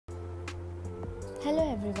Hello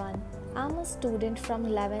everyone, I'm a student from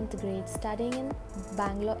 11th grade studying in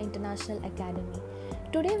Bangalore International Academy.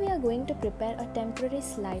 Today we are going to prepare a temporary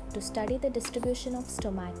slide to study the distribution of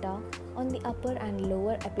stomata on the upper and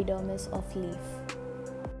lower epidermis of leaf.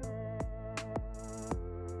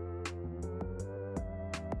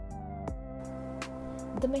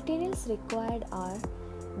 The materials required are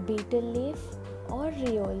betel leaf or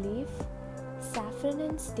rio leaf,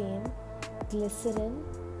 safranin stain, glycerin,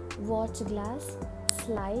 watch glass,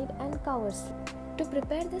 slide and cover slip. To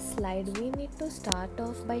prepare the slide, we need to start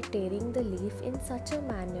off by tearing the leaf in such a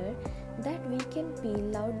manner that we can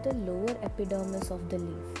peel out the lower epidermis of the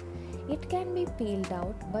leaf. It can be peeled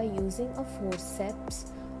out by using a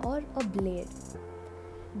forceps or a blade.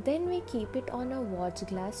 Then we keep it on a watch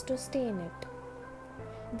glass to stain it.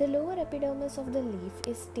 The lower epidermis of the leaf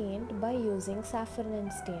is stained by using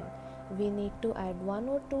safranin stain. We need to add 1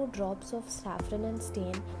 or 2 drops of safranin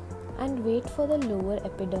stain and wait for the lower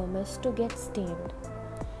epidermis to get stained.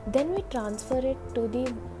 Then we transfer it to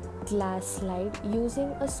the glass slide using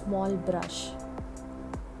a small brush.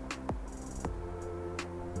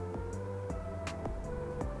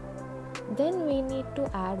 Then we need to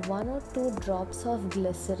add 1 or 2 drops of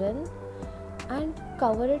glycerin and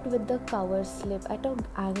cover it with the cover slip at an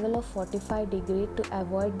angle of 45 degrees to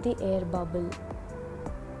avoid the air bubble.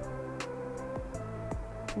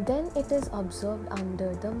 Then it is observed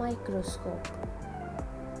under the microscope.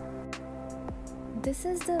 This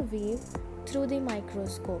is the view through the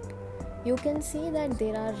microscope. You can see that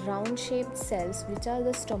there are round shaped cells which are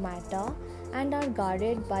the stomata and are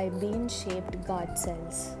guarded by bean shaped guard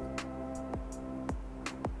cells.